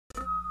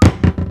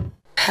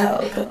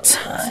Pelpa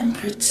time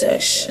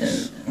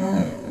protection.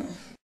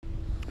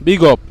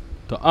 Big up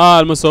to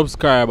all my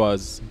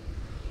subscribers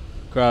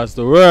across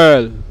the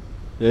world.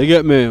 You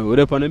get me?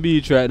 We're up on the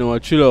beach right now,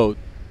 chill out.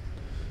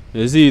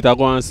 You see it, I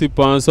go and sip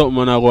on something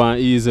and I go and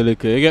ease a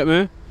little. You get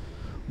me?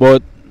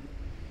 But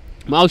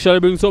I actually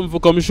bring something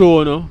for come show,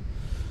 you know.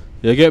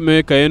 You get me?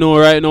 Because you know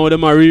right now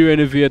them are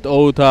re-renovate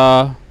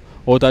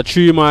out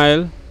 3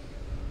 Mile.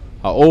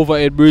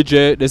 Overhead bridge,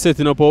 they're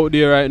setting up out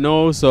there right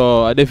now,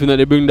 so I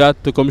definitely bring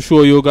that to come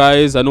show you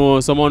guys. I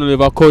know someone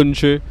live a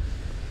country,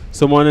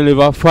 someone live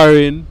a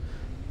foreign.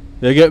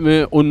 You get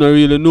me? Don't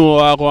really know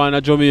how I go on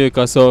to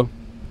Jamaica, so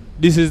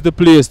this is the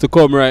place to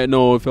come right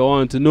now if you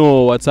want to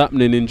know what's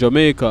happening in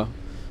Jamaica.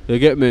 You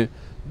get me?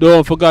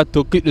 Don't forget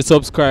to click the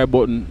subscribe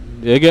button.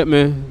 You get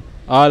me?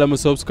 All of my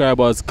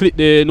subscribers, click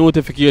the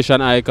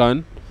notification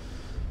icon.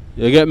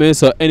 You get me?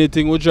 So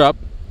anything we drop,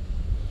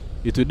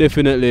 it will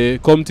definitely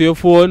come to your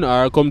phone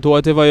or come to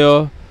what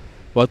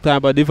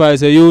type of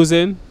device you're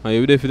using, and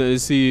you will definitely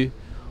see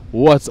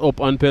what's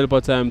up on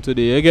Pelpa time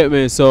today. You get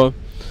me? So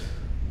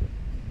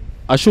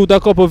I shoot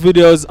a couple of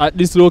videos at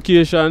this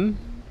location,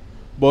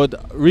 but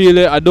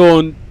really I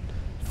don't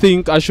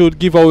think I should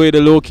give away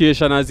the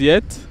location as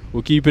yet.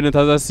 We're keeping it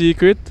as a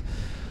secret,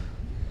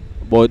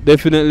 but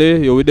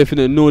definitely you will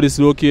definitely know this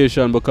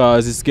location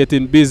because it's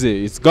getting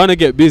busy. It's gonna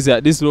get busy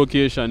at this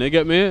location. You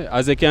get me?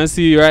 As you can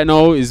see right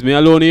now, it's me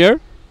alone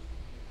here.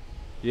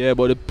 Yeah,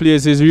 but the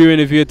place is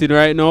re-renovating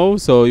right now,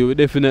 so you will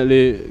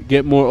definitely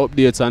get more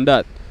updates on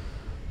that.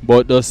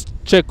 But just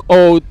check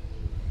out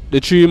the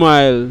 3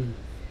 Mile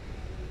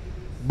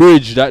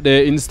bridge that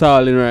they're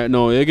installing right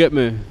now. You get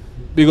me?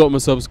 Big up my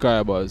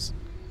subscribers.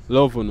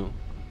 Love for now.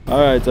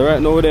 Alright, so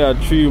right now we're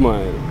at 3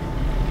 Mile.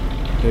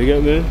 You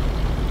get me?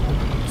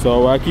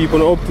 So we're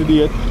keeping up to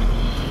date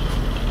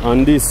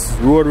on this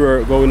road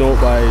work going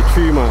out by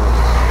 3 Mile.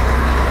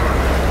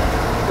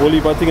 Only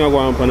thing I go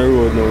on the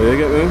road now, you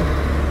get me?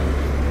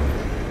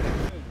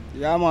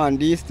 Yeah man,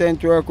 this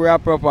tent work we are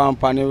proper on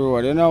the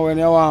road. You know, when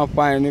you want to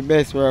find the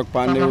best work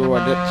on the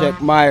road,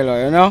 check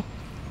Milo, you know?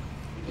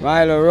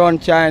 Milo run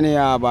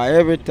China Harbour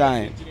every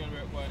time.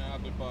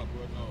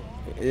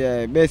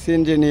 Yeah, best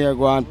engineer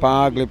go on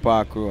Ugly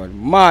Park Road.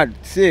 Mad,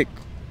 sick.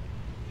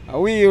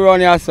 And we run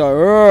here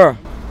so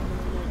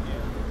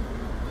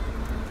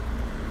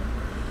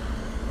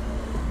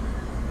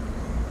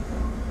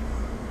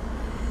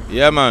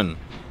Yeah man,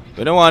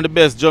 we don't want the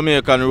best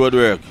Jamaican road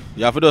work.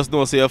 You have to just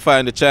know so you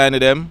find the China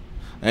them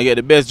and get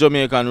the best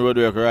Jamaican road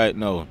work right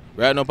now.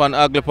 Right now on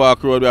Ugly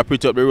Park Road, we are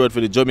pretty up the road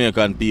for the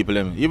Jamaican people.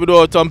 Even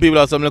though some people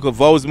have some little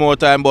vows more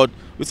time, but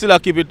we still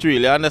have to keep it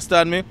real, you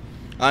understand me?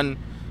 And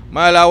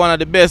Mila one of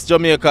the best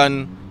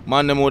Jamaican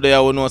man them out there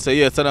who know say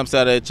yes, and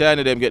side of the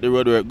China them get the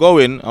road work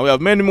going. And we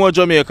have many more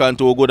Jamaican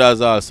too good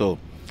as also.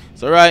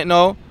 So right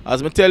now,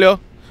 as me tell you,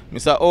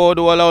 Mr. O,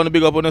 do all I want to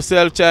big up on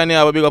yourself, China,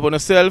 I will big up on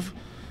yourself.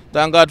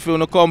 Thank God for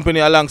the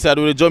company alongside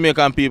with the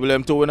Jamaican people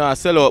them too. We not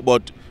sell out,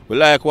 but we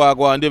like what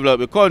go and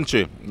develop the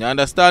country. You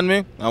understand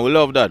me? And we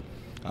love that.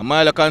 And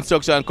Mila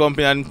Construction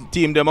Company and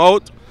team them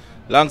out.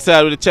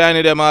 Alongside with the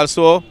China them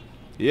also.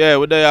 Yeah,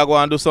 we there go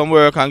and do some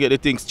work and get the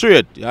things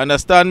straight. You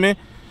understand me?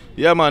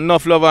 Yeah man,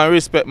 enough love and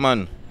respect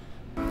man.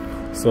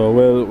 So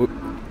well,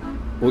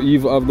 we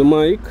even have the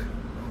mic.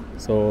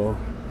 So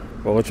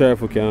we'll try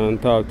if we can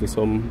talk to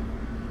some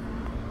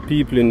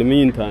people in the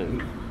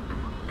meantime.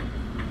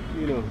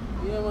 You know.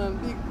 yeah man,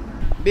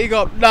 big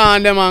up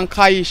down them and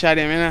Kaisha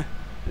them, you know.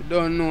 You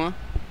don't know.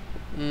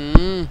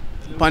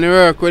 Pan the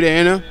work with them,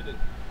 you know.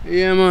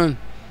 Yeah man.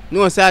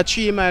 No say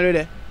 3 Mile with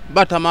it.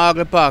 Bottom of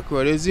Ugly Park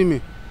Road, you see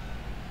me?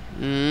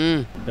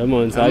 Yeah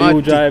man, so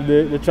you drive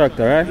the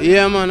tractor, right?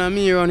 Yeah man, and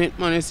me run it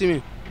man, you see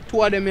me?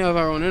 2 of them have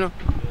around, you know.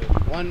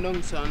 One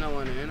down so and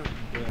one, you know.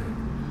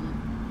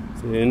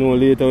 So you know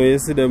later when you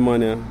see them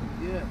man here,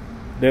 Yeah.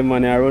 them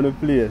man here run the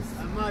place.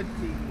 A mad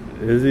thing.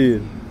 You see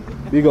it?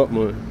 Big up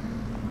man.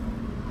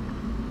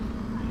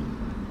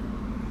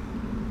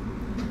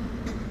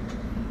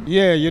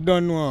 Yeah, you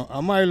don't know.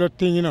 A Milo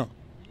thing, you know.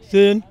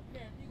 Saying,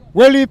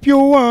 well, if you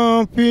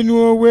want to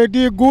know where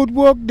the good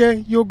work there,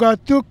 you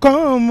got to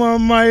come to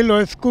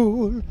Milo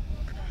School.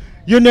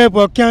 You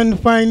never can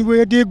find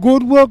where the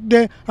good work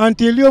there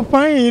until you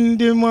find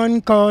the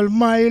man called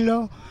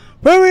Milo.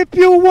 But if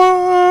you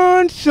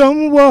want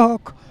some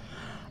work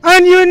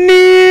and you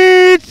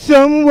need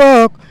some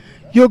work,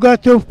 you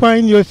got to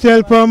find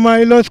yourself a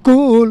Milo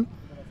School.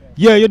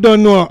 Yeah, you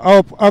don't know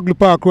how Ugly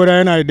Park Road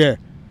and I there.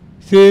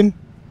 Saying,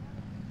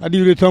 I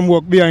deal with some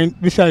work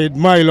beside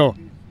Milo.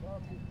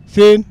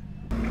 See?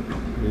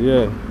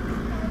 Yeah.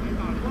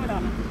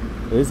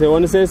 You say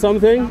want to say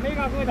something?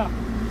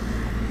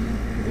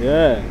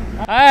 Yeah.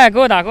 Hey,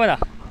 good.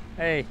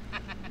 Hey.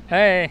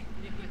 Hey.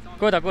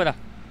 Good. Yeah.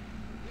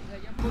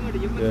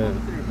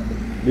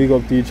 Big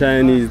up to the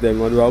Chinese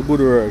them and do a good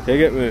work, you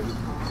get me?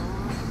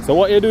 So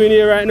what you doing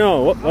here right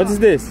now? What is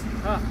this?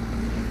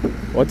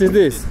 What is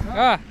this?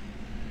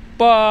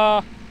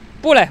 Pule.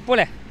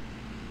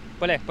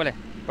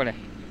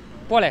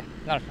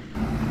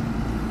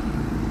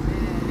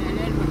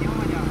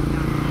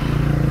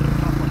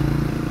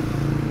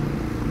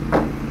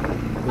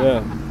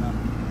 Yeah.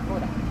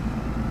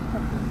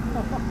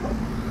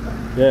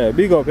 Yeah,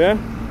 big up, yeah?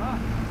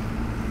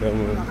 Yeah,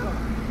 man.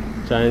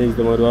 Chinese,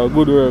 they do a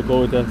good work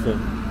out there, so.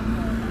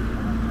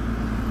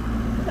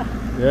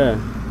 Yeah.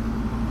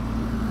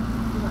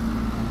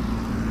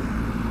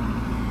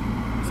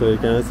 So you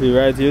can see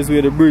right here is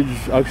where the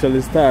bridge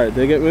actually starts,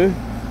 you get me?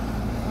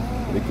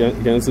 You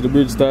can see the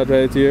bridge start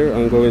right here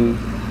and going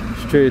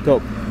straight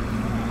up.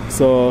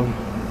 So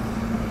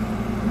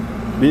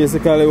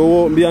basically we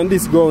won't be on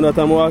this ground that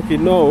I'm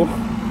walking now.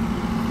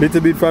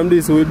 Little bit from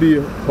this we'll be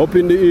up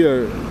in the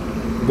air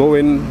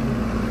going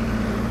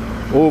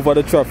over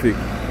the traffic.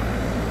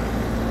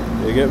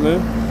 You get me?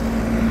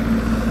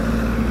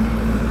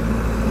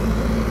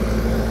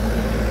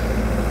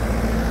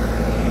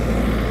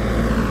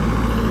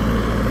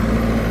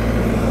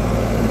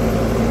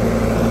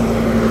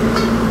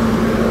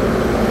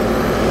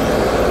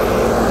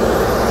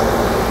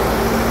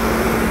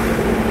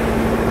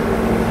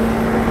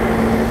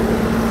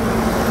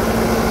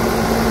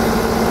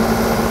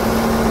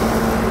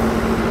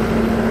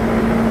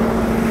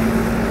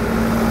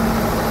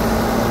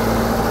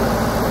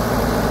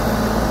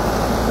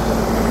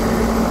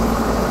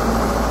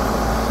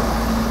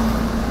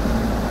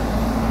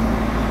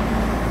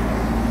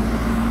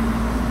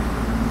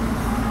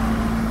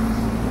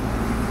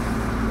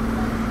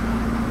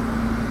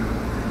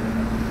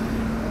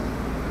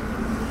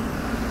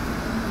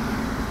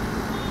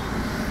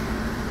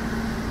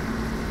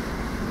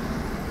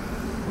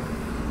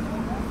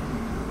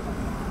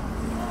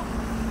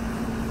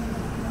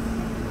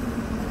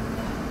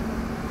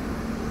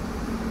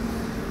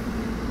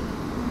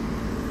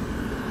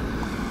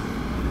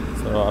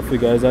 So I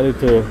figure it's a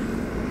little,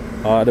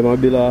 they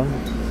might build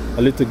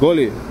a little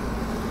gully,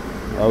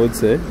 I would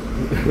say.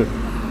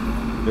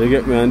 You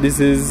get me? And this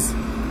is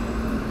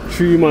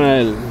 3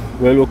 Mile.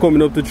 Well, we're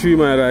coming up to 3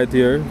 Mile right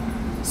here.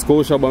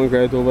 Scotiabank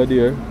right over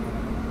there.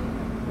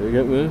 You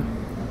get me?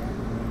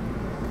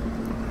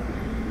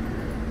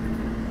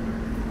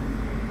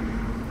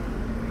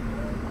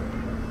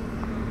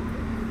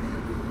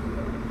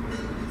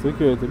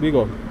 Security, big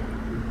up.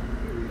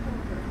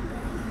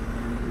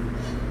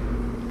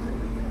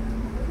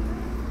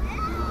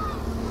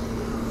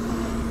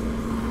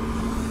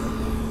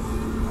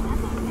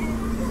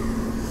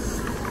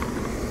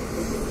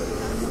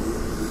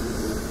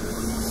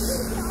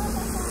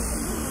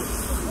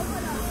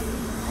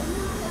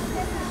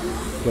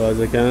 So as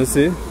you can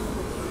see,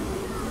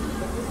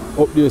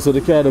 up there, so the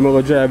car I'm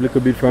going to drive a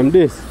little bit from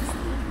this.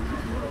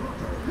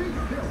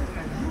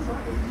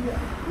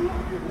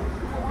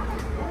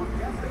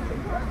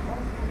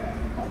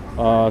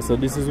 So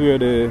this is where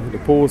the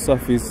post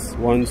office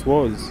once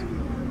was.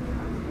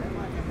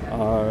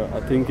 I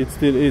think it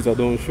still is. I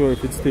don't sure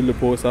if it's still the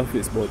post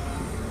office, but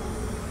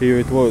here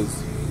it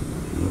was.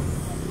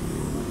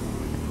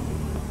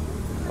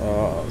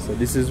 So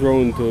this is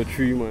round to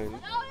 3 Mile.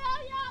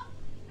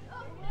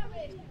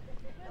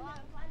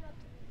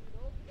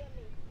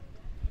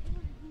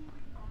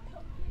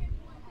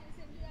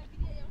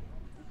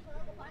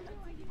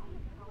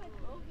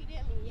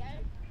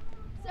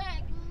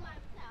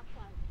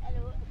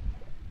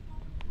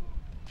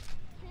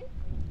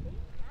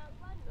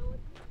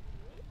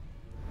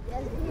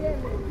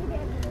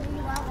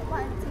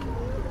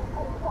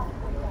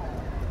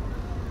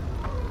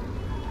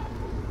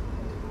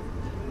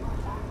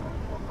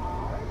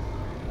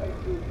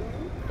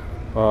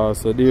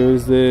 So there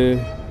is the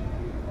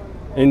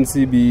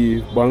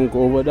NCB bank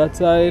over that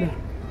side,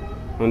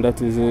 and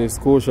that is the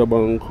Scotia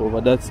Bank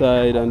over that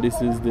side, and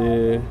this is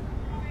the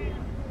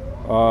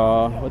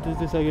what is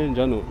this again,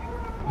 Jano?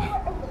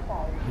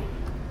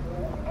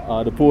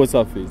 The post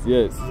office.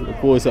 Yes, the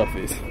post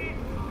office.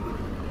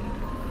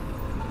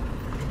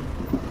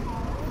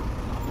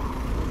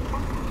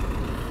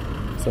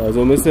 So as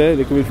I said,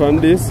 they could be from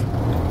this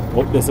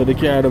up there, so the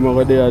car them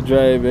over there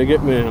drive, you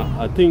get me?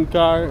 I think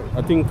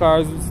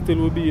cars still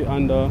will be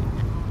under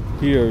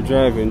here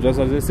driving, just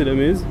as you see them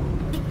is,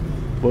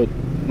 but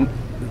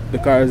the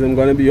cars them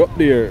gonna be up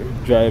there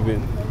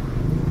driving.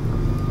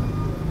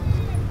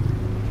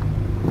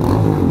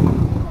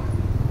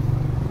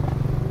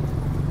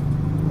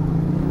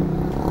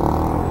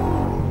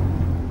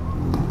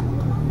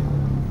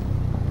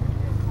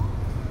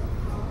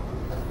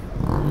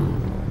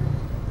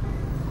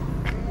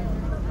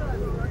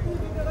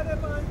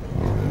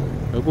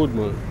 Good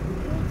man.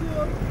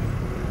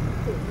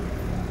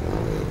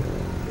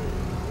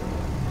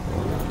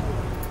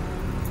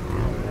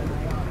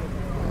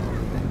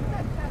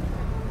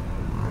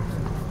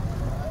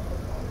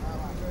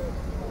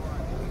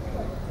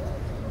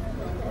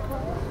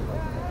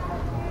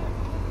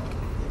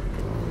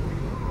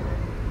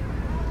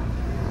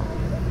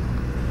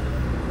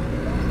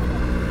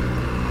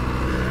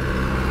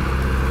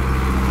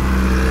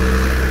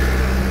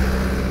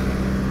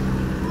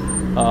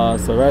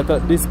 So right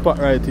at this spot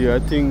right here, I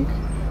think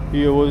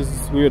here was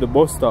where the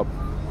bus stop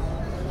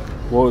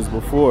was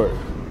before.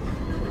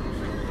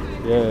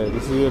 Yeah,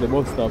 this is where the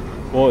bus stop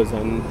was,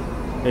 and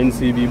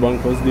NCB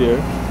Bank was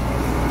there.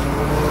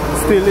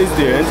 Still is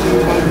there,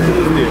 NCB Bank still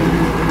is there.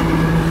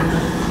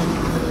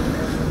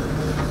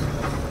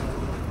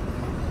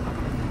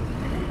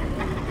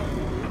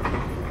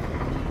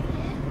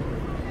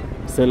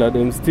 fella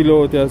them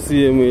still out there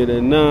same way, they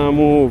nah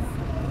move.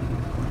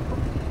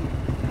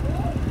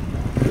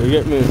 You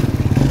get me?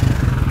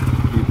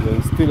 People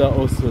them still a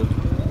hustle.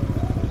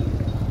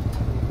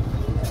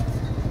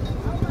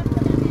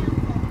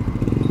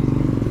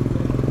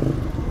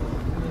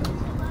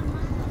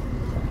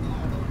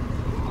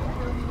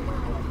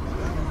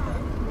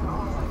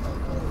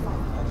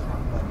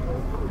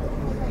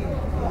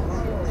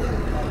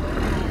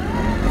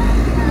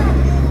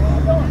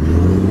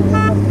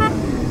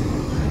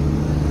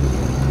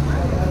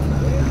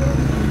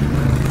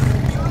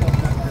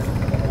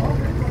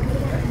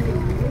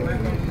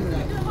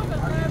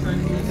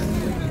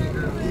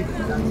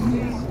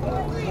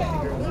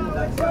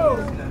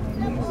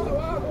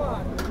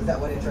 Is that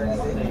what they're trying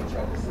to say?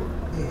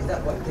 Is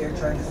that what they're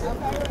trying to say?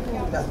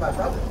 That's my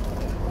problem.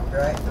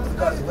 Right?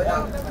 Because when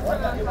I'm...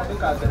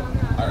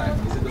 Alright,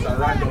 is it just a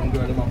random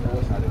girl in my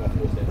post or they my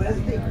post? But that's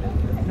the thing.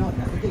 No,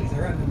 that's the thing. It's a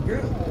random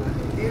girl.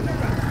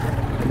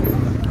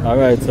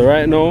 Alright, so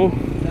right now,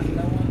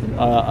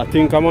 I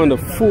think I'm on the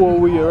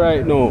 4-way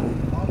right now.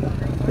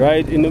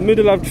 Right in the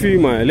middle of 3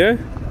 Mile, yeah?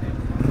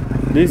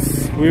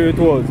 This where it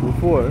was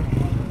before.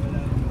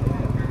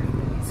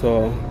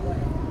 So,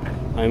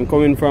 I'm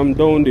coming from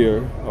down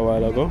there a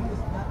while ago.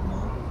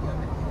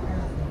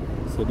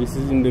 So this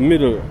is in the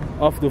middle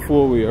of the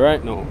 4-way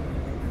right now.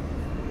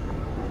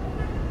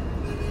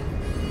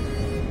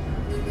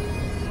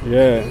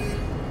 Yeah.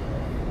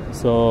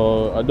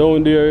 So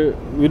down there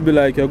would be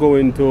like you're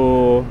going back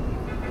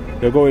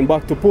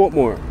to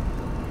Portmore.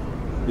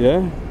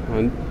 Yeah?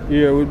 And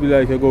here would be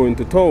like you're going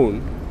to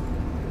town.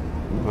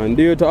 And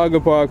there to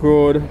Agri Park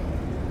Road.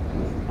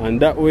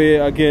 And that way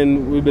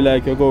again would be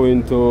like you're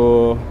going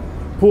to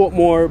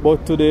Portmore,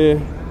 but to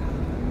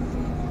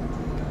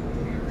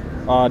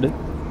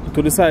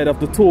the side of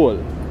the toll.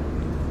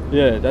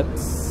 Yeah,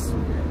 that's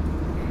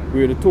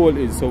where the toll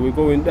is, so we're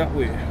going that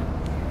way.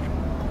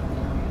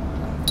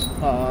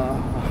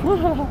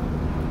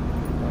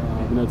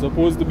 I'm not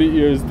supposed to be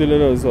here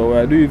still, so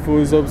I do it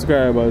for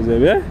subscribers,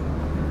 yeah?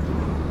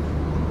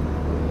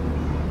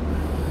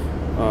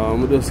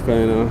 I'm just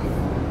kind of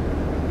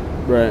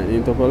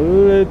brightening it up a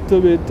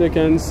little bit, you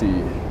can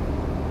see.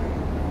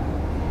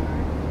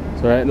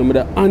 So right now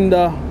we're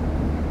under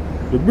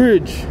the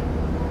bridge,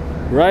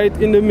 right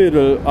in the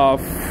middle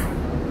of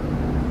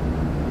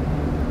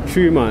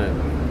 3 Mile.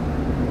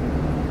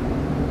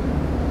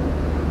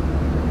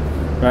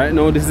 Right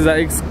now this is an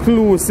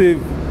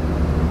exclusive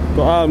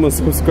to all my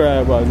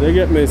subscribers, you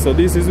get me? So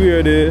this is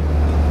where the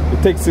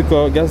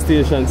Texaco gas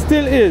station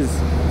still is.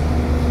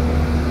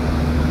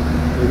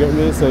 You get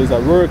me? So it's a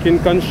working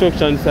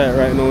construction site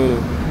right now, you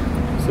know.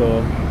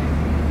 So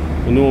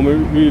you know me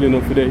really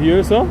enough for the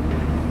here, so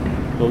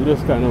we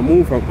just kind of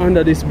move from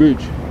under this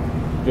bridge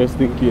just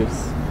in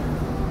case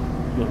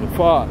nothing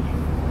fall.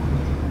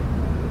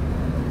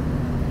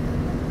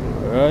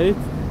 Alright.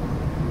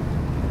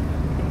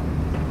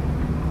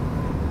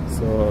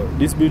 So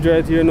this bridge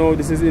right here now,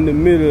 this is in the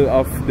middle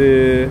of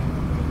the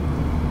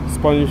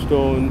Spanish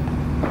Town,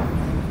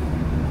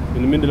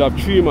 in the middle of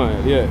 3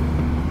 Mile, yeah.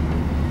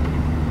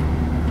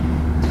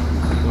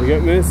 You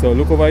get me? So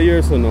look over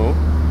here, so now.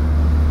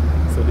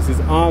 So this is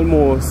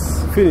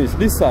almost finished,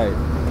 this side.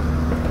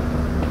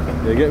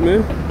 You get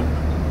me?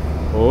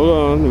 Hold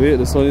on, wait,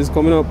 the sun is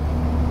coming up.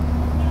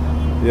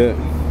 Yeah.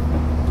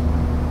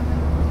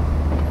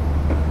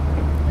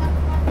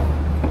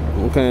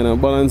 I'm kind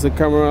of balance the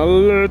camera a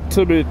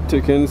little bit,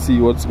 you can see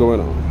what's going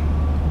on.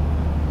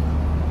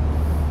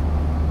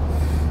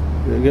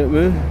 You get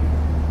me?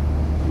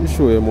 Let me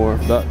show you more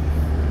of that.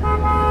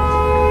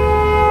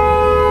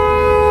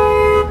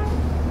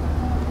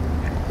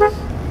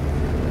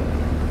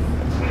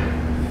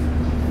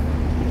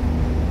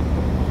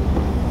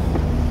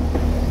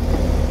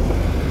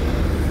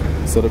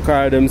 So the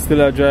car them still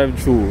a drive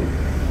through.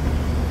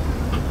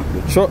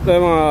 The truck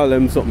them all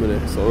them something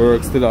there. So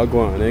work still a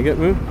go on, you get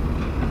me?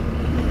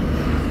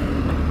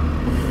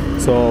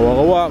 So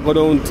we'll go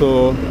down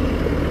to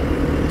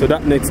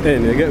that next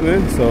end, you get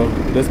me? So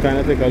just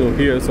kinda take a look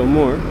here some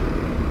more.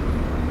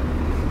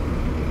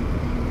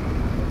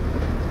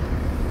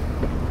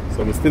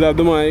 So we still have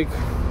the mic.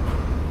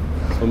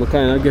 So I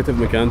kinda get if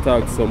I can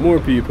talk to some more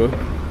people.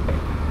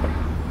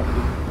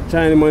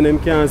 Chinaman them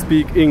can't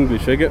speak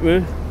English, you get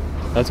me?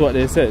 That's what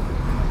they said.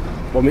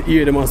 But me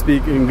hear them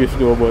speak English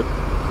though, but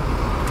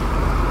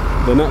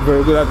they're not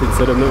very good at it,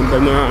 so they're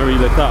not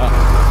really talk.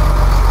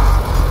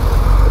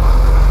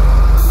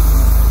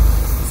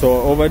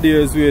 So over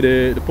there is where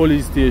the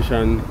police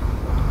station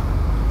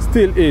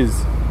still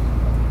is.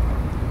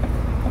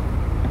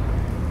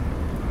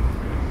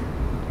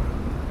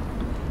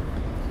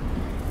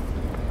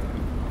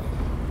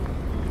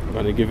 I'm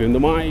gonna give him the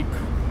mic.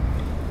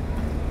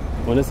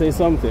 Wanna say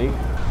something?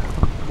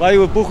 Why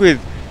you book it?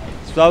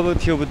 抓不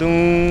听不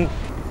懂。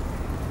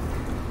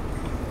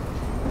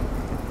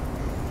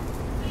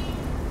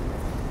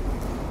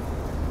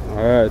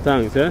 Alright,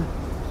 thanks, yeah.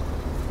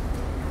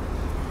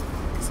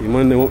 See,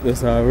 man, them up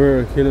this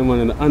work, you know,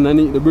 man,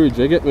 underneath the bridge,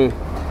 you get me?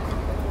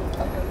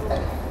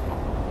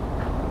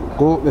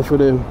 Go up there for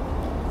them.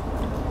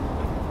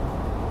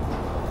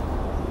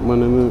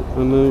 man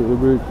underneath the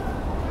bridge.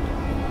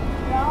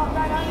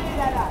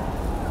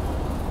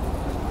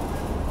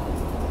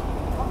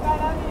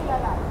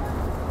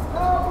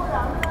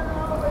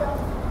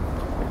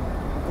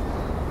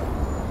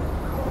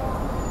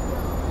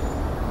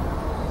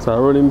 So I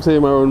run him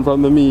same I run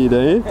from the mead,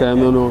 eh? Time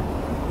no know.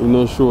 I'm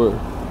not sure.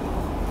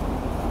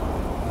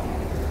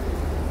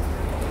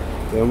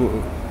 Yeah,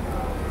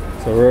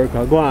 so work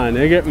I go on,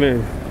 you get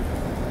me?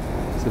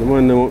 So the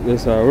man them up there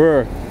so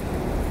work.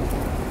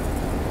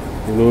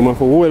 You know him have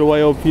to well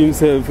wire up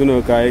himself, you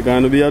know, cause it's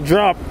gonna be a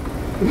drop.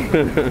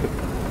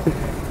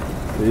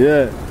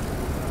 Yeah.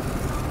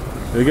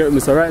 You get me?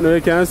 So right now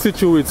you can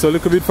situate, so a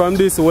little bit from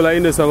this, all I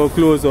in this I go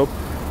close up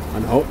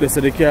and out there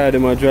so the car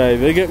them a drive,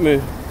 you get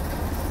me?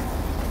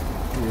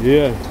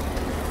 Yeah.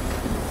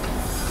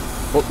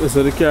 Up there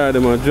so the car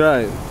them a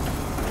drive.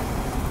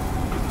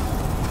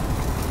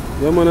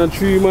 Yeah man, a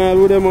 3 mile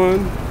with them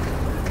man.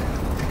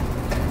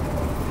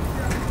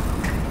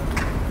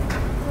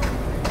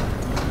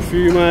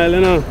 $3 miles,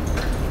 you know.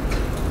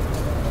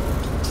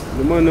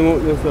 The man them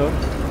up there,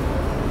 sir.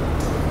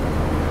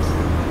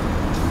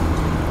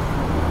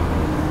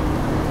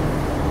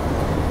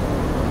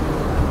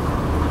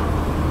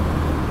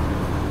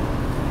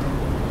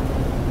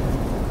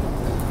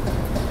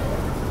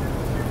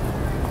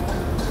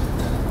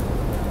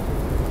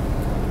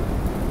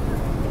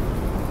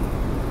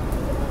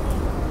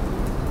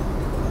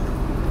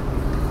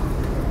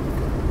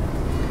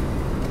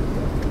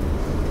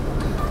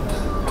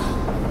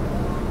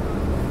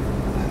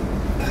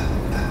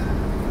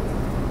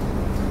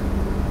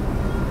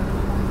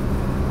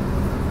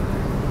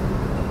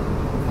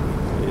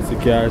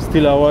 Car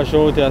still a wash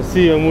out the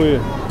same way.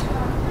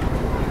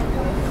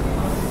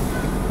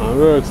 And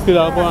work still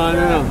a go on,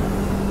 you know.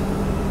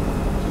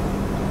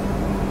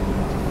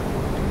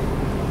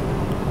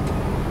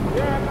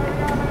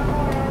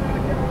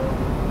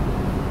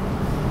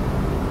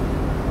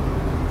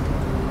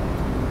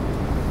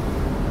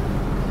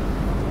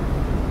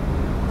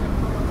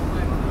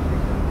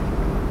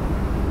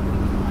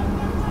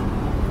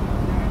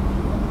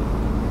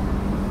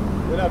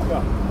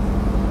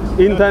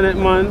 Internet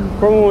man,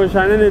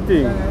 promotion,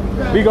 anything.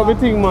 Big up the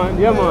thing man,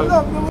 yeah man.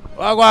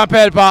 I go and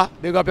Pelpa,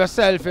 big up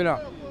yourself, you know.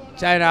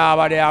 China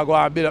over there, I go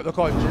and build up the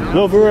country.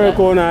 No for work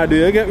on I do,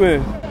 you get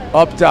me?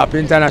 Up top,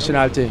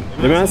 international thing.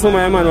 The man some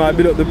man who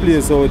build up the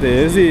place out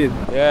there, you see it?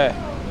 Yeah.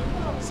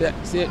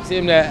 See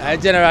him there, a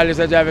general used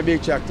to drive a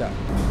big tractor.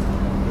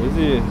 You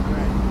see it?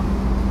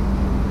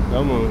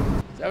 Come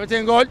on. Is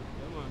everything good?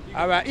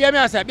 Yeah, alright, yeah, me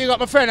I say, big up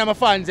my friend and my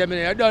fans,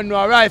 I don't know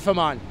a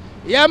rifleman.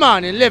 Yeah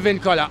man, in living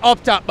colour,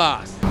 up top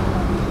boss.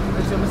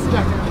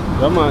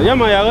 Yeah man, you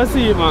can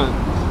see it man.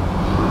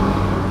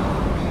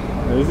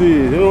 You see,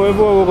 you know if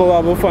we go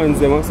have a fans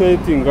them, I say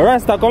thing.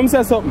 Rasta, come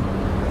say something.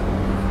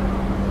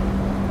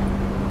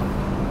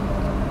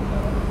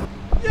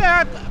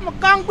 Yeah, I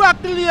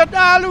congratulate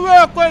all the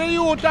work with the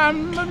youth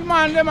and the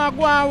man them are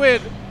going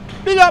with.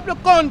 Build up the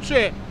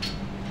country.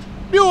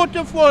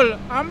 Beautiful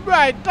and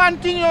bright.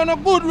 Continue on the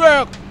good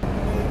work.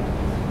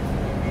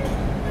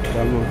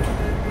 Come on.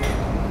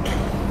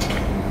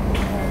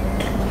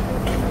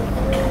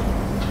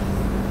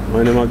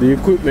 When them have the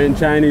equipment,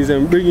 Chinese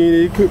and bringing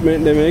the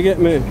equipment, them you get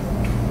me?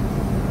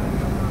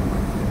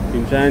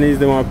 In Chinese,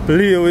 them are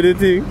play with the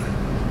thing.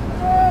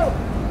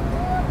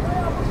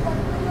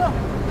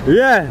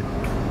 Yeah.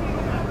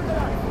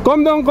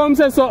 Come down, come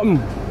say something.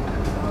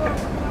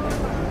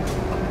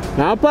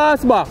 Now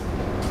pass back.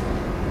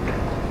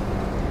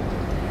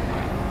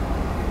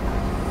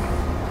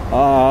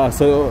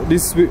 So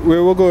this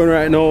where we're going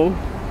right now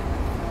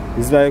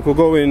is like we're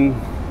going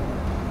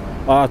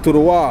to the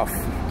wharf.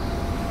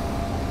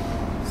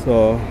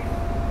 So,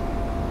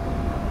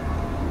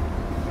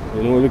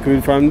 you know,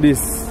 looking from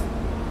this,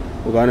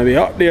 we're gonna be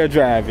up there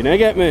driving, you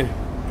get me?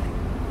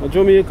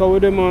 Jamaica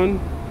with them man.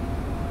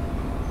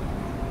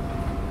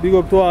 Big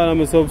up to all of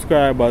my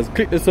subscribers.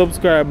 Click the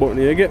subscribe button,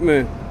 you get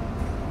me?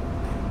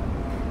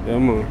 Yeah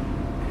man.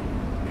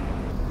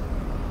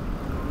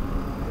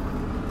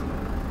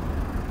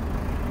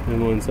 Yeah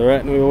man, so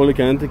right now we only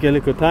can take a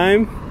little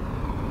time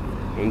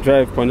and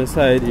drive on the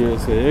side here,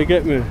 so you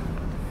get me?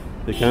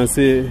 You can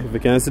see, if you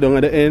can sit down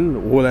at the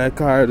end, all that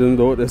car them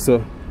out there,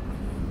 so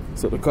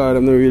the car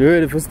them not really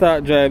ready for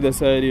start drive the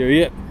side here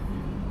yet.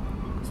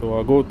 So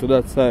I'll go to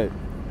that side.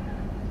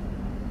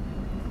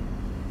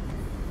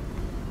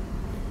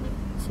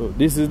 So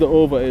this is the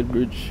overhead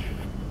bridge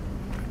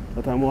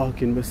that I'm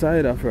walking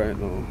beside of right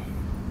now.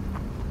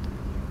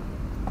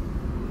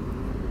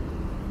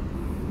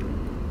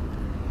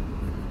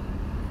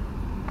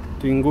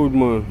 Thing good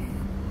man.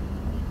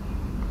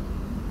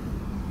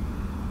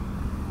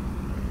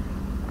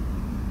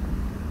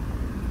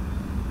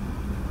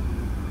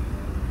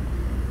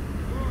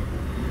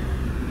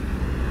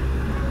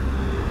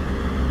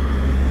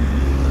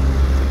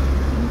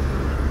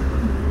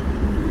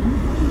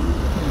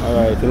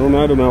 Alright, you know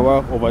now I do my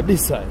walk over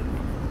this side.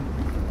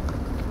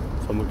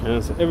 So I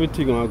can see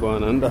everything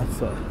going on that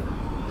side.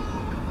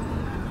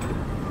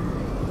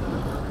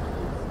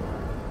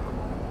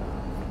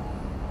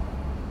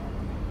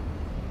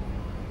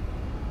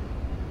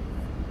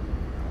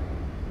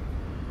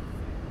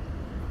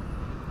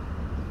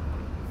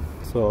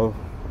 So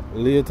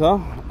later,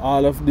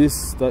 all of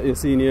this that you're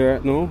seeing here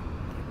right now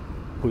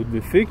will be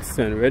fixed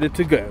and ready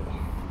to go.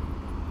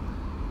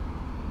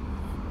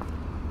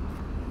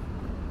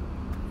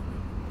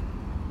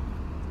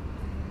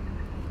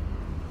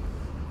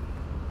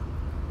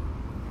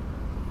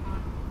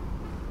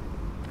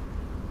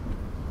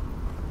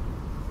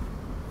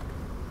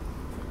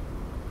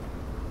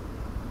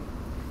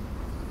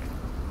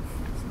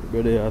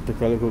 But they have to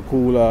take a little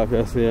cool off,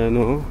 you see, you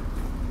know.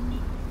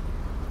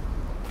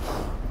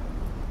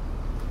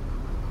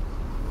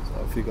 So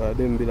I figure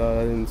them build all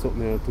of them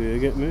something here too, you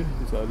get me?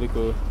 It's a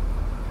little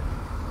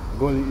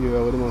gully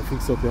area where they want to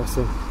fix up here,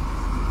 so.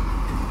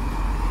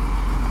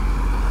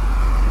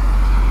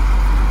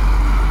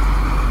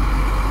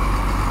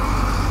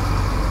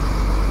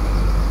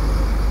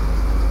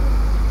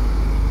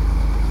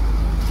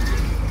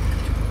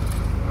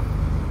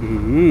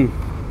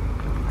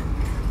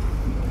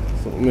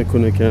 So I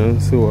can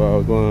see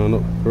what's going on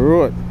up the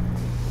road.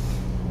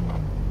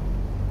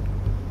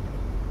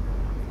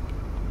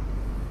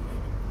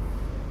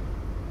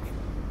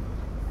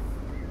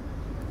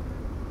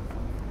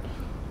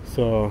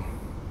 So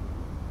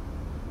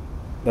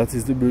that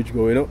is the bridge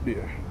going up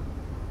there.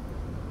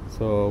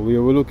 So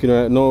where we're looking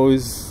at now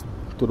is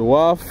to the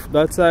wharf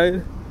that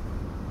side,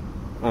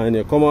 and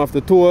you come off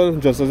the toll.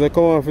 Just as you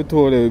come off the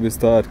toll, they will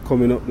start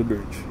coming up the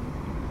bridge.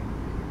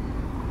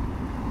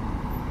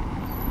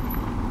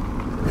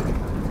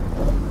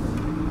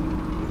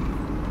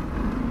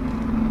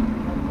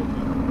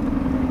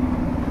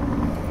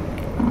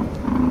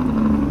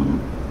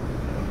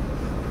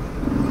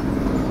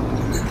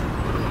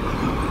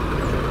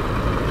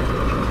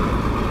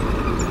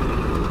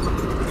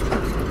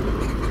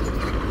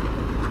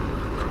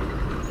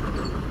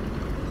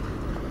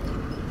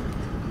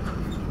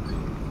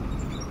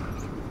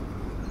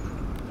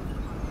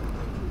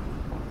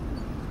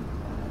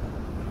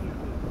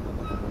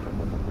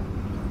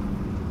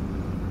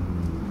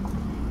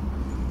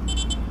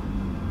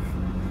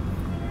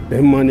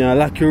 Them man, you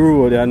lock your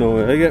road, you know,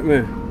 you get me?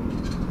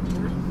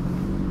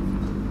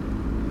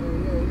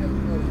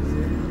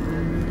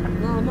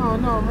 No, I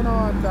don't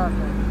want that.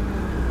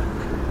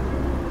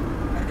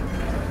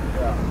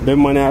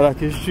 Them man, you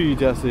lock your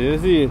street, you see, you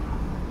see?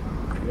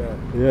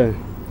 Yeah.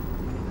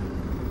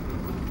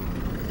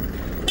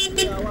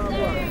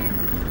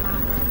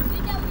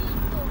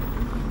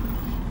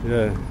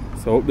 Yeah.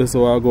 So up this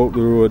so I go up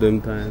the road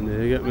them time,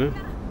 you get me?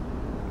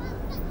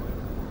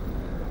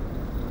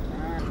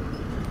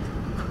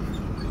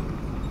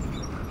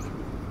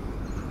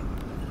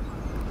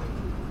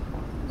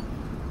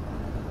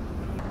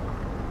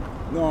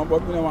 No,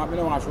 but I don't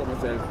want to show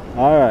myself.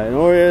 Alright, no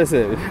worries,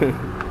 say.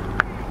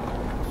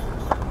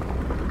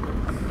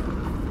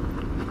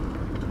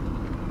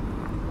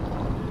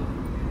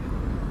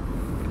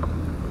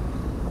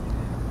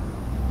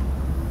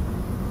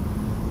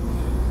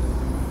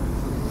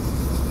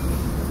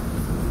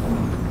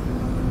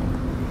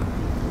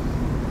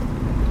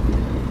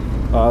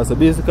 So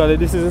basically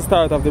this is the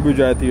start of the bridge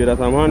right here that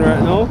I'm on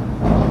right now,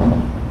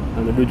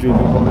 and the bridge will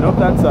be coming up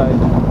that side.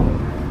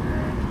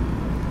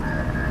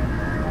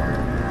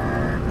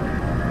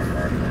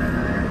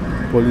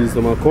 Police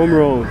them come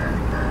round.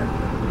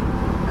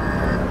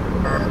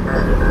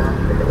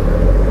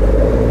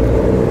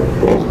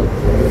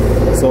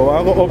 So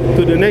I go up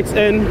to the next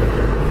end.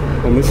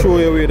 I'm going to show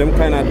you where them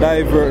kind of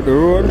divert the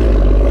road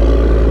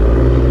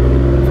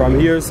from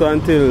here so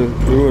until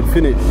the road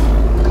finish.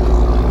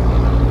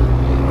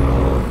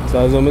 So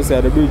as I'm say,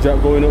 the bridge are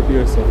going up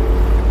here, so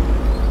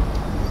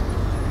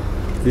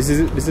this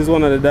is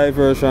one of the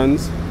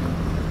diversions.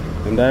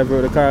 And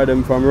divert the car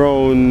them from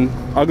around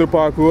Aggle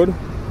Park Road,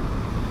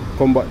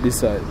 come back this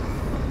side.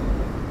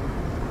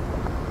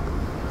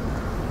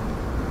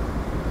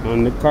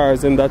 And the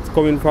cars them that's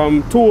coming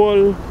from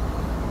Toll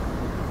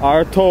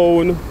or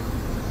town,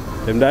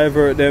 them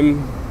divert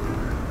them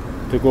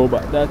to go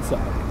back that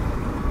side.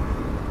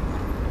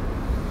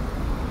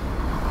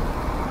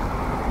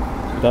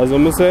 But as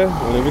I say,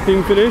 when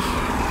everything finish,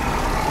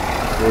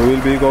 we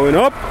will be going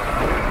up.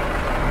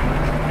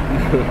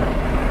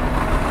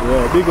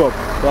 Yeah, big up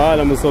to all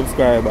of my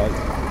subscribers.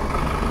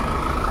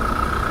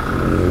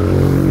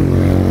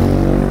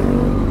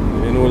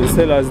 You know, the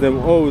sellers them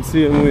out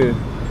same way.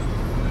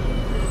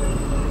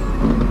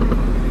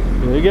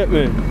 You get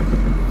me?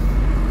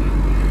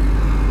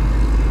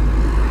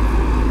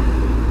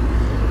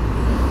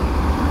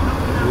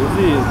 You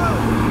see?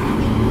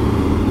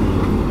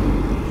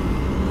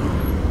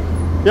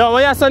 Yo,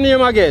 what's your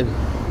name again?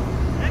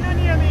 I don't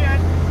name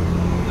yet.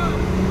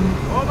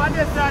 Over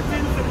there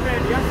starting to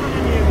spread. Yes, I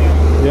name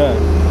yet. Yeah.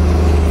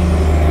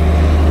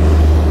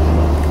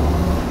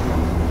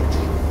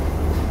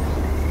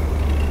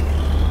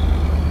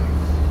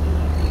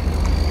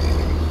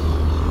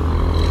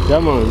 Yeah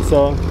man,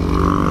 so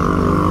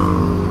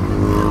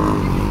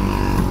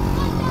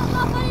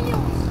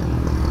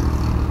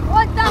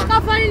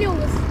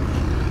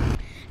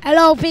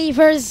hello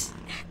peepers.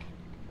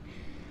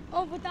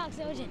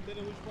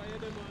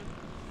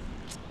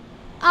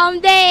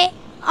 They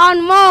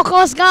on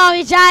Marcos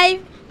Garvey Drive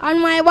And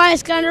my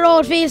bicycle on the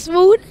road feel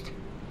smooth.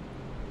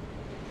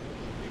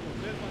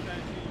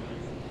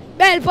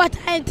 Pelpa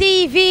Time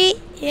TV,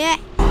 yeah.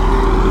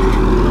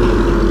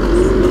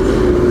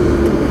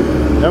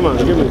 Yeah man,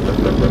 give me.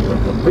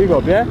 Big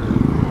up, yeah?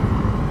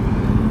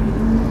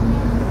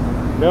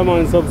 Yeah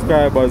man,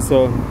 subscribers,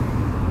 so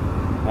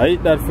I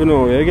eat that for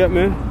now, you get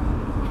me?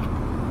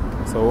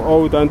 So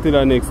out until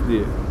the next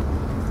day.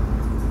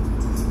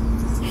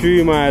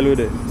 3 miles with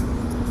it.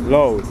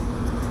 Loud.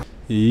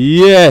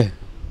 Yeah.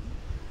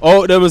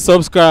 Out them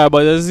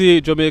subscribers, you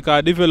see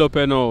Jamaica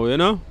developing now, you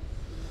know?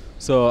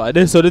 So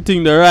this is the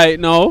thing there right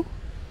now.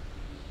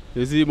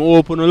 You see, I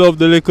open I love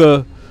the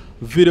little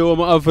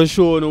video I have for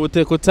show, and we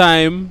take our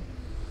time,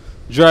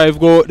 drive,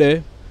 go out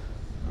there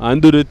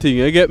and do the thing,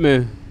 you get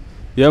me?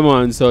 Yeah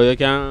man, so you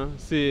can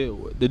see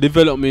the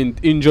development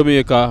in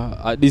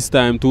Jamaica at this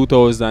time,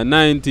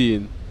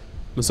 2019.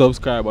 My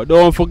subscriber.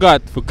 Don't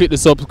forget to click the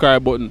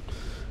subscribe button,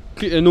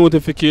 click the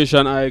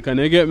notification icon,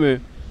 you get me?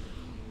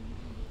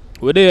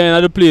 We're there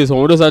in the place,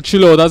 we just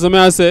chill out, as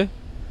I say.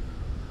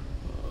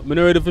 I'm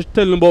not ready to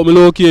tell them about my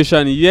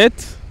location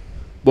yet,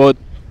 but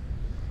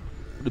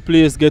the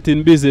place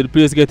getting busy, the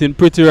place getting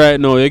pretty right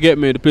now, you get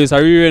me? The place I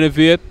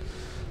re-renovate,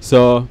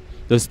 so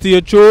just stay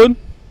tuned,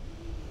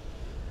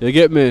 you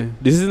get me?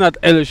 This is not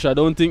Elisha,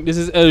 don't think this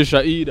is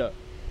Elisha either,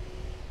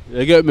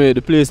 you get me?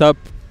 The place are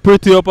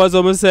pretty up as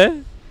I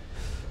say,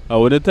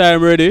 and when the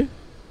time ready,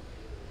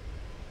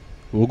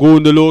 we'll go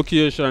in the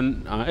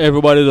location and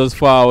everybody just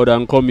forward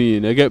and come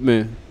in, you get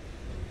me?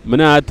 I'm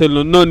not telling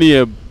you no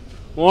name.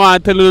 I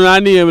want to tell you no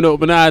name,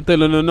 but I'm not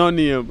telling you no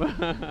name.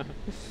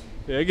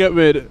 You get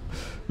me?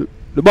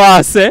 The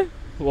boss say,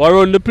 who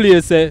run the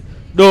place say,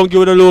 don't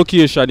give the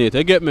location yet,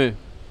 you get me?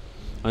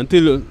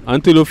 Until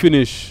you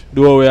finish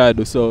do what we I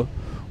do. So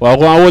we're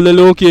going to hold the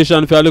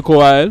location for a little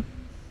while.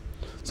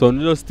 So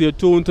just stay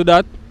tuned to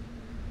that.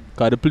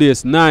 Because the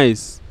place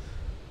nice.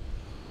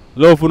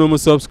 Love for my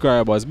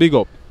subscribers. Big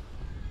up.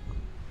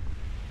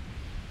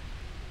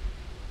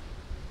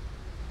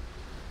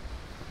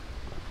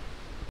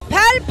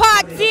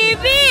 Pelpa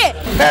TV!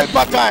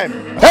 Pelpa Time!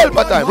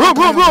 Pelpa Time! Room!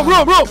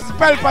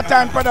 Pelpa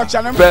Time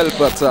production.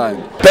 Pelpa Time!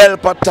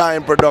 Pelpa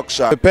Time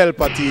production.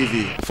 Pelpa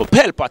TV. For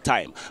Pelpa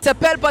Time. It's a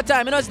Pelpa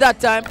Time, you know it's that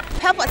time.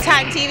 Pelpa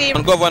Time TV.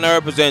 I'm governor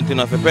representing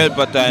of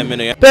Pelpa Time, you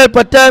know.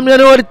 Pelpa Time, you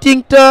know what the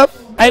thing tough?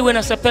 I when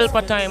I say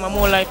Pelpa Time, I'm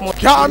more like more.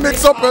 Can't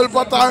mix up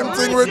Pelpa Time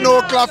thing with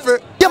no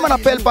coffee. Yeah man, a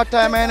Pelpa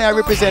Time and I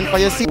represent for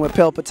you see. We're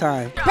Pelpa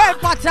Time.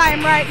 Pelpa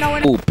Time right now.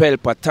 Oh,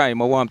 Pelpa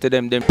Time, I want to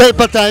them.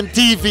 Pelpa Time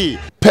TV.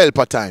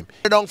 Pelpa Time.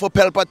 Down for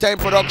Pelpa Time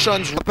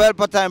Productions.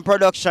 Pelpa Time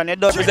Production, it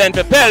does represent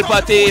for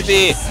Pelpa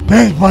TV.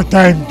 Pelpa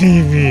Time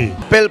TV.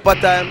 Pelpa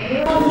Time.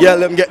 Yeah,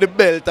 let them get the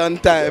belt on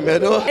time, you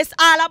know. It's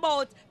all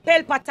about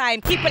Pelpa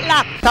Time. Keep it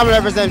locked. Come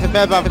represent for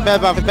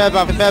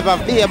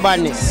Pelpa, be a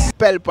badness.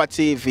 Pelpa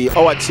TV,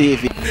 our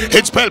TV.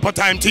 It's Pelpa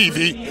Time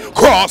TV.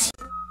 Cross.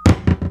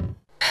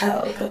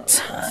 Pelpa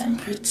Time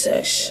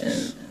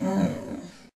protection.